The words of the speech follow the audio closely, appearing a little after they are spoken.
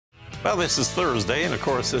Well, this is Thursday, and of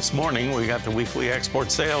course, this morning we got the weekly export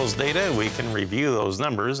sales data. We can review those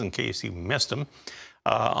numbers in case you missed them.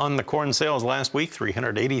 On the corn sales last week,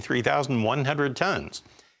 383,100 tons.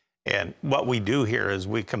 And what we do here is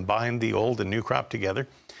we combine the old and new crop together.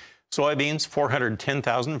 Soybeans,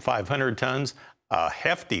 410,500 tons. A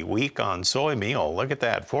hefty week on soy meal. Look at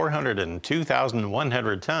that,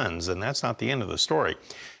 402,100 tons, and that's not the end of the story.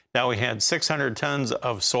 Now we had 600 tons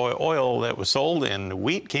of soy oil that was sold, and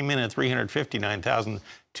wheat came in at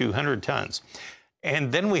 359,200 tons.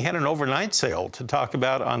 And then we had an overnight sale to talk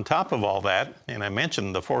about on top of all that, and I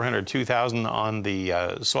mentioned the 402,000 on the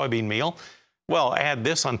soybean meal. Well, add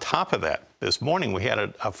this on top of that. This morning we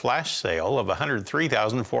had a flash sale of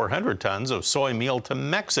 103,400 tons of soy meal to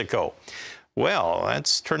Mexico. Well,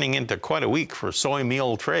 that's turning into quite a week for soy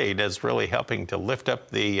meal trade. That's really helping to lift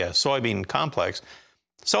up the soybean complex.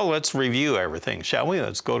 So let's review everything, shall we?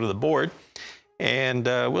 Let's go to the board, and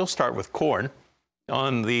we'll start with corn.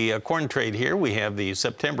 On the corn trade here, we have the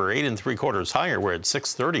September 8 3/4 higher. We're at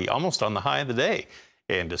 630, almost on the high of the day.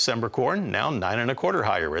 And December corn now 9 1/4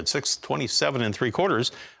 higher. We're at 627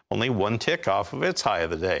 3/4, only one tick off of its high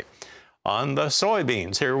of the day. On the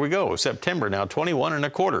soybeans, here we go. September now 21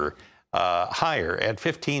 1/4 higher at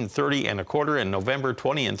 1530 1/4, and November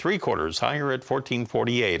 20 3/4 higher at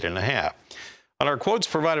 1448 1/2. On our quotes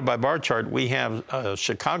provided by bar chart, we have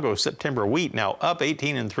Chicago September wheat now up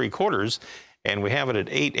 18 3/4, and we have it at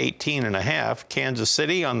 818 1/2. Kansas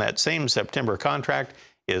City on that same September contract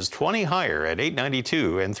is 20 higher at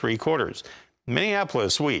 892 3/4.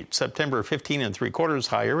 Minneapolis wheat September 15 3/4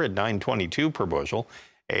 higher at 922 per bushel,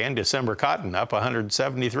 and December cotton up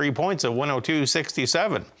 173 points at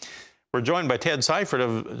 102.67. We're joined by Ted Seifried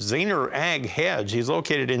of Zaner Ag Hedge. He's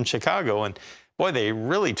located in Chicago, and boy, they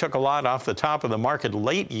really took a lot off the top of the market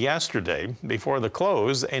late yesterday before the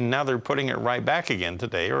close, and now they're putting it right back again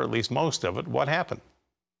today, or at least most of it. What happened?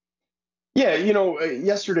 Yeah,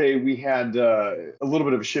 yesterday we had a little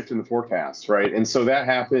bit of a shift in the forecast, right? And so that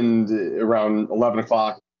happened around 11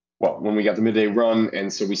 o'clock, well, when we got the midday run,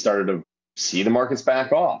 and so we started to see the markets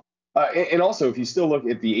back off. And also, if you still look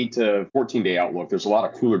at the 8 to 14-day outlook, there's a lot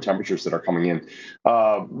of cooler temperatures that are coming in.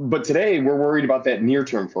 But today, we're worried about that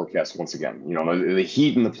near-term forecast once again. The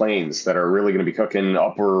heat in the plains that are really going to be cooking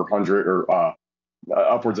upwards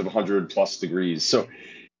of 100+ degrees. So,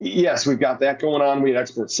 yes, we've got that going on. We had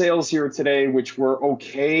export sales here today, which were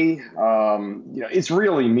okay. It's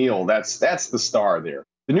really meal. That's the star there.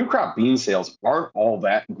 The new crop bean sales aren't all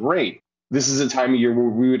that great. This is a time of year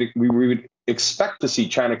where we would expect to see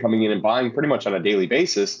China coming in and buying pretty much on a daily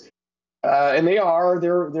basis. And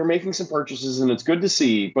they're making some purchases, and it's good to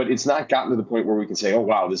see, but it's not gotten to the point where we can say, oh,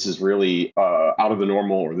 wow, this is really out of the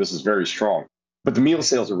normal, or this is very strong. But the meal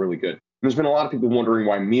sales are really good. There's been a lot of people wondering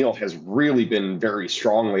why meal has really been very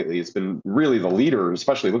strong lately. It's been really the leader,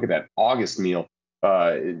 especially look at that August meal,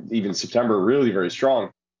 even September, really very strong.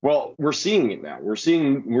 Well, we're seeing it now. We're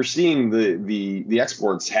seeing the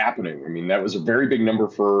exports happening. I mean, that was a very big number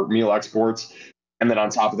for meal exports. And then on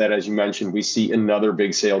top of that, as you mentioned, we see another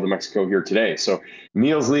big sale to Mexico here today. So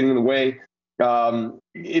meal's leading the way.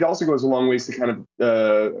 It also goes a long ways to kind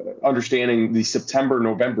of understanding the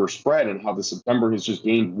September-November spread and how the September has just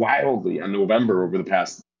gained wildly on November over the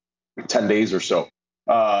past 10 days or so.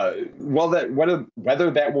 Whether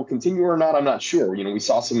that will continue or not, I'm not sure. We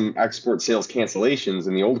saw some export sales cancellations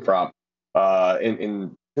in the old crop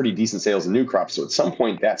and pretty decent sales in new crop. So at some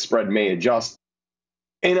point, that spread may adjust.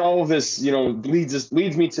 And all of this,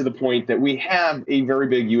 leads me to the point that we have a very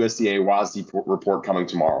big USDA WASDE report coming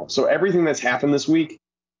tomorrow. So everything that's happened this week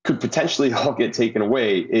could potentially all get taken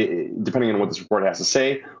away, depending on what this report has to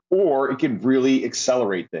say, or it could really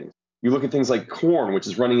accelerate things. You look at things like corn, which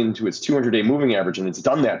is running into its 200-day moving average, and it's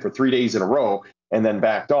done that for 3 days in a row and then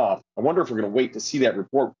backed off. I wonder if we're going to wait to see that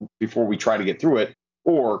report before we try to get through it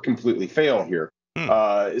or completely fail here.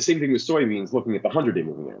 Same thing with soybeans, looking at the 100-day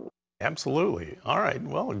moving average. Absolutely. All right.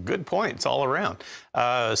 Well, good points all around.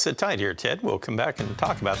 Sit tight here, Ted. We'll come back and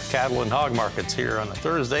talk about the cattle and hog markets here on a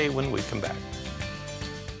Thursday when we come back.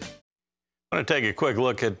 I want to take a quick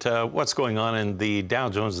look at what's going on in the Dow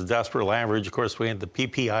Jones Industrial Average. Of course, we had the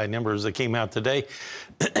PPI numbers that came out today,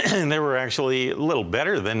 and they were actually a little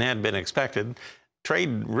better than had been expected.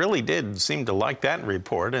 Trade really did seem to like that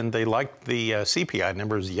report, and they liked the CPI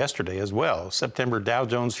numbers yesterday as well. September Dow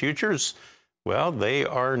Jones futures, well, they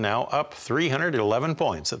are now up 311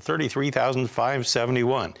 points at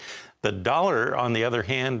 33,571. The dollar, on the other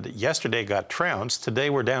hand, yesterday got trounced. Today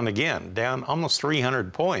we're down again, down almost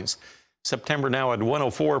 300 points. September now at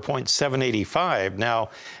 104.785.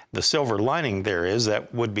 Now, the silver lining there is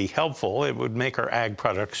that would be helpful. It would make our ag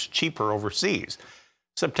products cheaper overseas.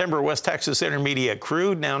 September West Texas Intermediate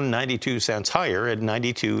crude down 92 cents higher at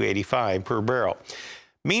 92.85 per barrel.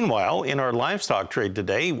 Meanwhile, in our livestock trade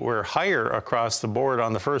today, we're higher across the board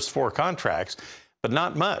on the first 4 contracts, but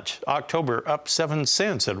not much. October up 7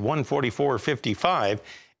 cents at 144.55.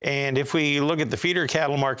 And if we look at the feeder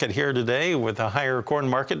cattle market here today with a higher corn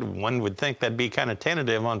market, one would think that'd be kind of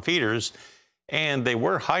tentative on feeders. And they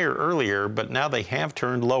were higher earlier, but now they have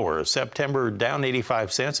turned lower. September down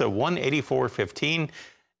 85 cents at 184.15.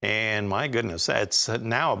 And my goodness, that's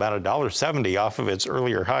now about $1.70 off of its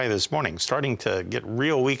earlier high this morning, starting to get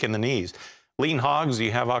real weak in the knees. Lean hogs,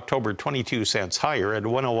 you have October 22 cents higher at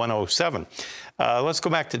 101.07. Let's go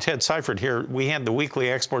back to Ted Seifried here. We had the weekly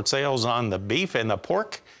export sales on the beef and the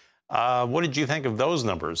pork. What did you think of those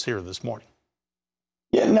numbers here this morning?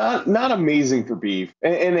 Yeah, not amazing for beef.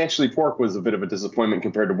 And actually, pork was a bit of a disappointment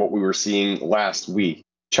compared to what we were seeing last week.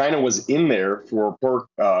 China was in there for pork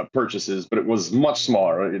purchases, but it was much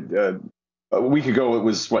smaller. A week ago, it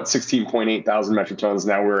was, 16.8 thousand metric tons.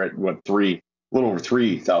 Now we're at, a little over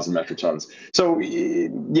 3,000 metric tons. So,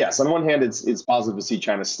 yes, on one hand, it's positive to see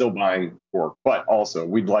China still buying pork, but also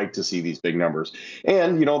we'd like to see these big numbers.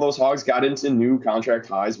 And, those hogs got into new contract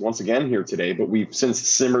highs once again here today, but we've since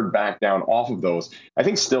simmered back down off of those. I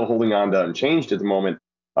think still holding on to unchanged at the moment,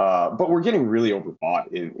 but we're getting really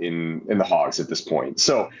overbought in the hogs at this point.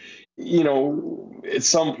 So, at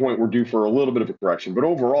some point we're due for a little bit of a correction, but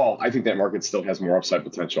overall, I think that market still has more upside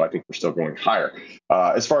potential. I think we're still going higher.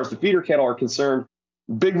 As far as the feeder cattle are concerned,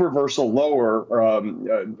 big reversal lower,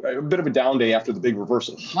 a bit of a down day after the big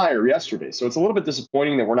reversal higher yesterday. So it's a little bit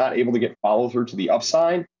disappointing that we're not able to get follow through to the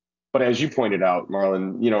upside. But as you pointed out,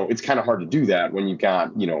 Marlon, it's kind of hard to do that when you've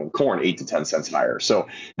got, corn 8 to 10 cents higher. So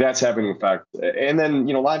that's having an effect. And then,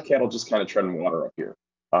 live cattle just kind of treading water up here.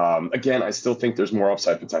 Again, I still think there's more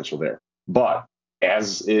upside potential there. But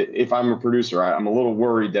if I'm a producer, I'm a little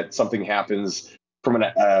worried that something happens from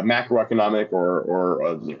a macroeconomic or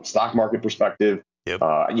a stock market perspective. Yep.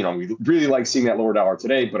 We really like seeing that lower dollar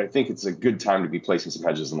today, but I think it's a good time to be placing some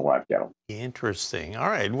hedges in the live cattle. Interesting. All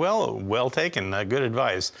right. Well taken. Good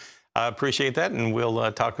advice. I appreciate that, and we'll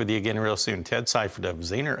talk with you again real soon. Ted Seifried of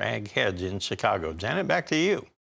Zaner Ag Hedge in Chicago. Janet, back to you.